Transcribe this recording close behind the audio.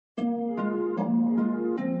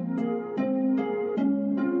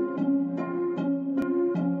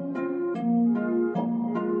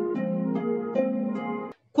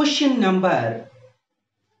Question number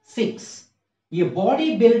 6. A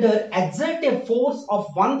bodybuilder exerts a force of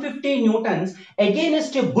 150 newtons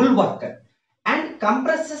against a bull worker and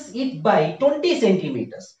compresses it by 20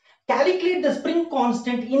 centimeters. Calculate the spring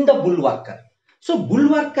constant in the bull worker. So bull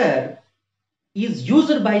worker is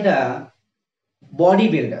used by the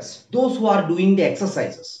bodybuilders, those who are doing the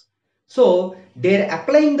exercises. So they're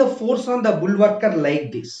applying the force on the bull worker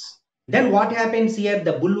like this. Then what happens here?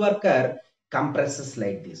 The bull worker compresses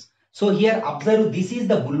like this. So here observe, this is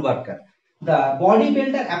the bull worker. The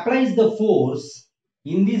bodybuilder applies the force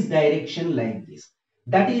in this direction like this.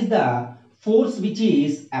 That is the force which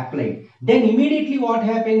is applied. Then immediately what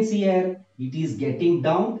happens here? It is getting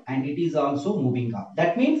down and it is also moving up.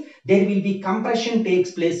 That means there will be compression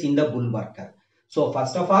takes place in the bull worker. So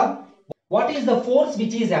first of all, what is the force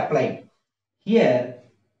which is applied? Here,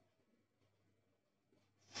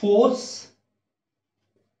 force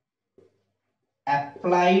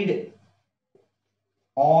applied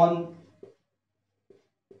on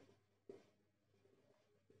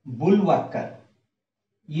bull worker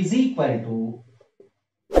is equal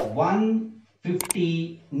to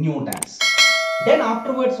 150 newtons. Then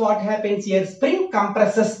afterwards what happens here? Spring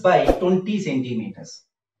compresses by 20 centimeters.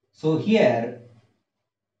 So here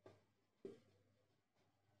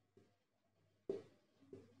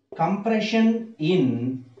compression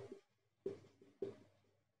in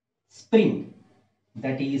spring,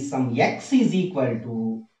 that is some x is equal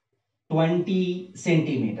to 20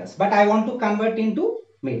 centimeters, but I want to convert into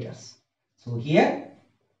meters. So here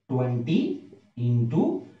 20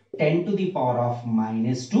 into 10 to the power of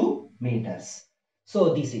minus 2 meters.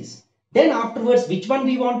 So this is. Then afterwards, which one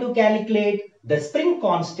we want to calculate? The spring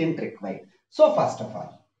constant required. So first of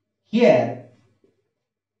all, here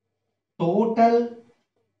total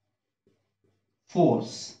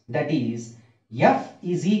force, that is F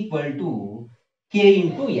is equal to K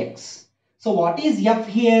into X. So what is F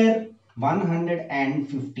here?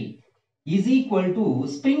 150 is equal to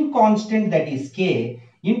spring constant, that is K,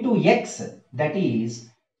 into X, that is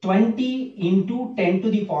 20 into 10 to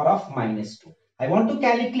the power of minus 2. I want to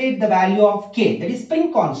calculate the value of K, that is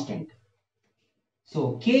spring constant.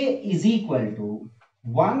 So K is equal to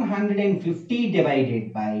 150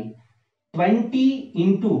 divided by 20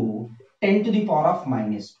 into 10 to the power of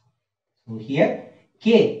minus 2. So here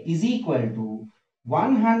K is equal to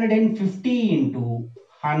 150 into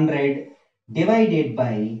 100 divided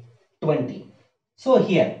by 20. So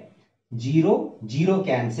here 0, 0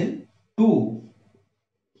 cancel, 2,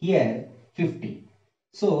 here 50.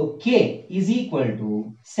 So K is equal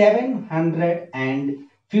to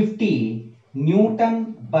 750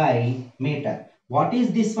 Newton by meter. What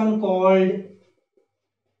is this one called?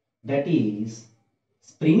 That is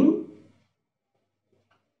spring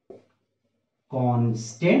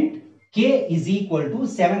constant. K is equal to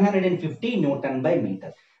 750 Newton by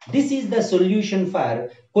meter. This is the solution for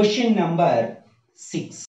question number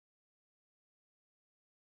 6.